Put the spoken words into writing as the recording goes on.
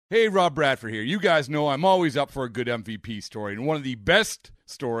Hey, Rob Bradford here. You guys know I'm always up for a good MVP story, and one of the best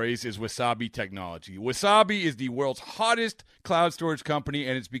stories is Wasabi Technology. Wasabi is the world's hottest cloud storage company,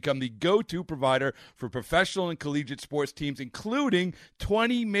 and it's become the go-to provider for professional and collegiate sports teams, including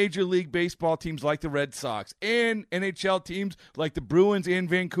 20 Major League Baseball teams like the Red Sox and NHL teams like the Bruins and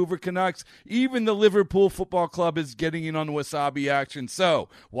Vancouver Canucks. Even the Liverpool Football Club is getting in on the Wasabi action. So,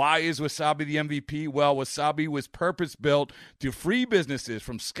 why is Wasabi the MVP? Well, Wasabi was purpose-built to free businesses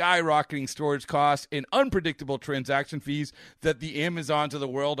from skyrocketing storage costs and unpredictable transaction fees that the Amazons of the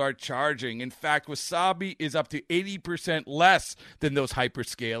world are charging. In fact, Wasabi is up to 80% less than those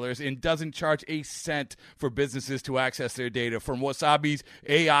hyperscalers and doesn't charge a cent for businesses to access their data. From Wasabi's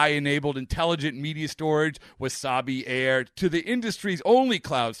AI-enabled intelligent media storage, Wasabi Air, to the industry's only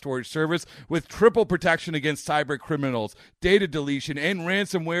cloud storage service with triple protection against cyber criminals, data deletion, and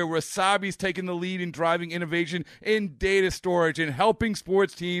ransomware, Wasabi's taken the lead in driving innovation in data storage and helping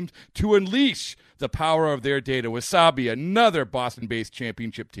sports teams to unleash the power of their data. Wasabi, another Boston-based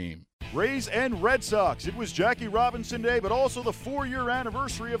championship team. Rays and Red Sox. It was Jackie Robinson Day, but also the 4-year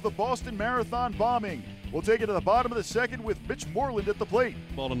anniversary of the Boston Marathon bombing. We'll take it to the bottom of the second with Mitch Moreland at the plate.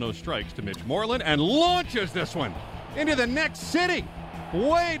 Ball to no strikes to Mitch Moreland, and launches this one into the next city.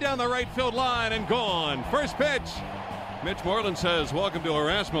 Way down the right field line and gone. First pitch. Mitch Moreland says, welcome to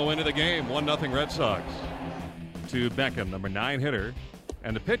Erasmo into the game. 1-0 Red Sox. To Beckham, number 9 hitter.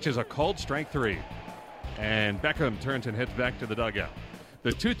 And the pitch is a called strike 3. And Beckham turns and heads back to the dugout.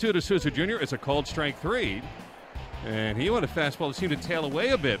 The 2-2 to Souza Jr. is a called strike 3. And he wanted a fastball that seemed to tail away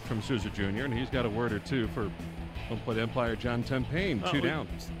a bit from Souza Jr. And he's got a word or two for home-plate umpire John Tempane. 2 down.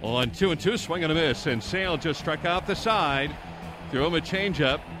 On 2-2, swing and a miss. And Sale just struck out the side. Threw him a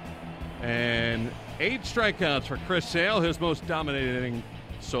changeup. And 8 strikeouts for Chris Sale, his most dominating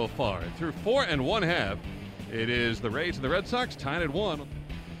so far. Through 4 1/2. It is the Rays and the Red Sox tying at 1.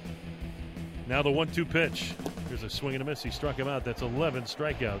 Now the 1-2 pitch. Here's a swing and a miss. He struck him out. That's 11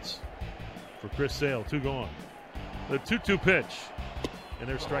 strikeouts for Chris Sale. 2 gone. The 2-2 pitch. And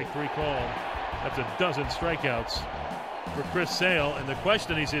there's strike 3 call. That's a dozen strikeouts for Chris Sale. And the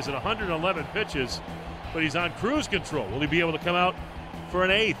question is at 111 pitches, but he's on cruise control. Will he be able to come out for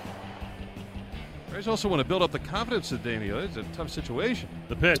an 8th? Rays also want to build up the confidence of Daniel. It's a tough situation.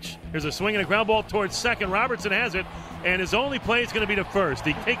 The pitch. Here's a swing and a ground ball towards second. Robertson has it, and his only play is going to be to first.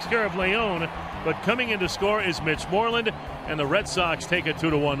 He takes care of Leone, but coming in to score is Mitch Moreland, and the Red Sox take a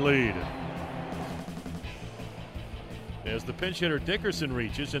 2-1 lead. As the pinch hitter Dickerson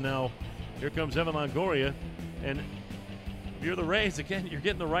reaches, and now here comes Evan Longoria, and if you're the Rays, again, you're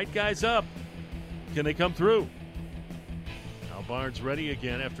getting the right guys up. Can they come through? Barnes ready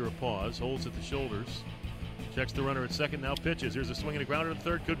again after a pause. Holds at the shoulders. Checks the runner at second. Now pitches. Here's a swing and a grounder to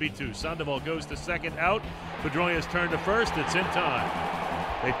third. Could be 2. Sandoval goes to second. Out. Pedroia's turned to first. It's in time.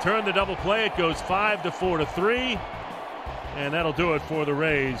 They turn the double play. It goes 5-4-3. And that'll do it for the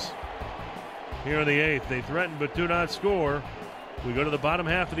Rays here in the 8th. They threaten but do not score. We go to the bottom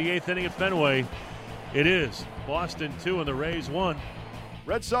half of the 8th inning at Fenway. It is Boston 2 and the Rays 1.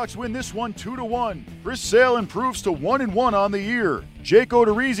 Red Sox win this one 2-1. Chris Sale improves to 1-1 on the year. Jake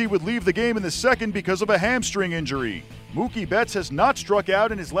Odorizzi would leave the game in the second because of a hamstring injury. Mookie Betts has not struck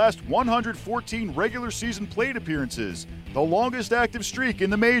out in his last 114 regular season plate appearances, the longest active streak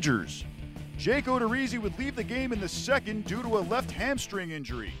in the majors. Jake Odorizzi would leave the game in the second due to a left hamstring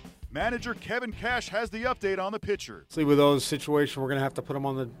injury. Manager Kevin Cash has the update on the pitcher. With those situations, we're going to have to put him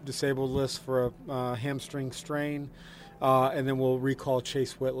on the disabled list for a hamstring strain. And then we'll recall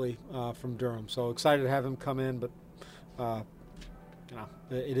Chase Whitley from Durham. So excited to have him come in, but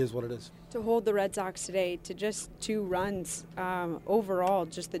it is what it is. To hold the Red Sox today to just 2 runs, overall,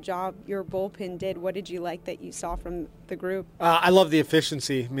 just the job your bullpen did, what did you like that you saw from the group? I love the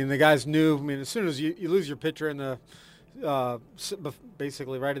efficiency. I mean, the guys knew. I mean, as soon as you lose your pitcher in the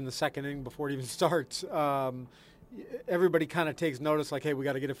basically right in the second inning before it even starts, everybody kind of takes notice, like, hey, we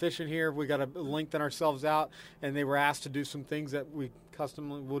got to get efficient here. We got to lengthen ourselves out. And they were asked to do some things that we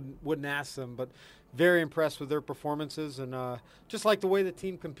customly wouldn't ask them. But very impressed with their performances and just like the way the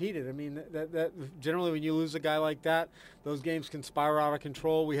team competed. I mean, that generally when you lose a guy like that, those games can spiral out of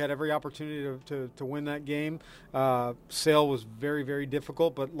control. We had every opportunity to win that game. Sale was very, very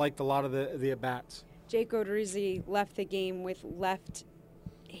difficult, but liked a lot of the at-bats. Jake Odorizzi left the game with left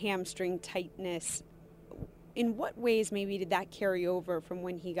hamstring tightness. In what ways maybe did that carry over from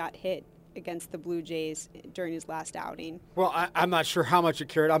when he got hit against the Blue Jays during his last outing? Well, I'm not sure how much it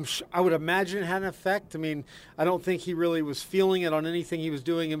carried. I would imagine it had an effect. I mean, I don't think he really was feeling it on anything he was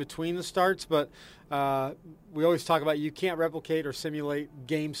doing in between the starts, but we always talk about you can't replicate or simulate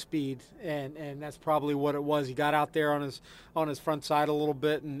game speed, and that's probably what it was. He got out there on his front side a little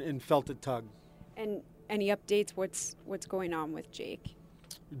bit and felt it tug. And any updates? What's going on with Jake?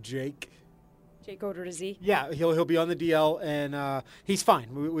 Jake Odorizzi? Yeah, he'll be on the DL, and he's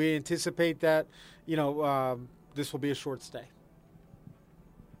fine. We anticipate that, this will be a short stay.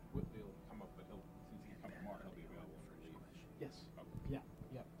 Yes. Yeah.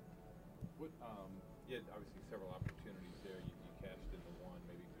 You had obviously several opportunities there. You cashed into one.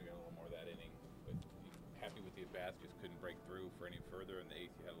 Maybe you could have got a little more of that inning. But you happy with the at-bats, just couldn't break through for any further. In the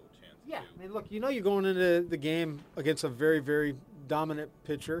eighth, you had a little chance. Yeah, I mean, look, you're going into the game against a very, very dominant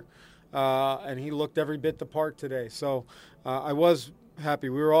pitcher. And he looked every bit the part today. So I was happy.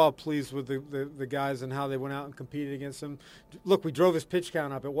 We were all pleased with the guys and how they went out and competed against him. Look, we drove his pitch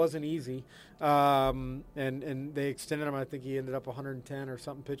count up. It wasn't easy. And they extended him. I think he ended up 110 or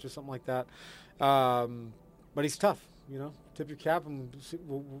something pitches, something like that. But he's tough, Tip your cap, and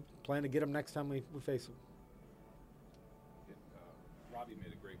we'll plan to get him next time we face him. Robbie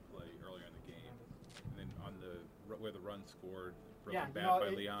made a great play earlier in the game. And then on where the run scored, Yeah, bat by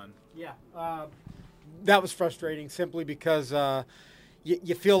Leon. Yeah, that was frustrating simply because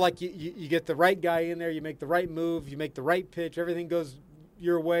you feel like you get the right guy in there, you make the right move, you make the right pitch, everything goes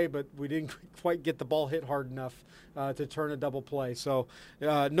your way, but we didn't quite get the ball hit hard enough to turn a double play. So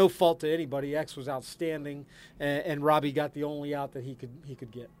no fault to anybody. X was outstanding, and Robbie got the only out that he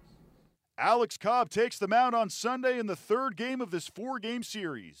could get. Alex Cobb takes the mound on Sunday in the third game of this 4-game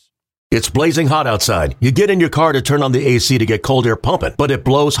series. It's blazing hot outside. You get in your car to turn on the AC to get cold air pumping, but it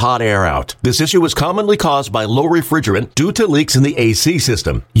blows hot air out. This issue is commonly caused by low refrigerant due to leaks in the AC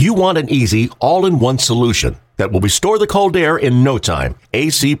system. You want an easy, all-in-one solution that will restore the cold air in no time.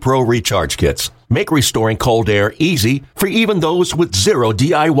 AC Pro Recharge Kits make restoring cold air easy for even those with zero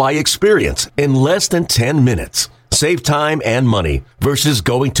DIY experience in less than 10 minutes. Save time and money versus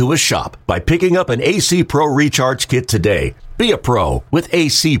going to a shop by picking up an AC Pro Recharge Kit today. Be a pro with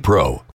AC Pro.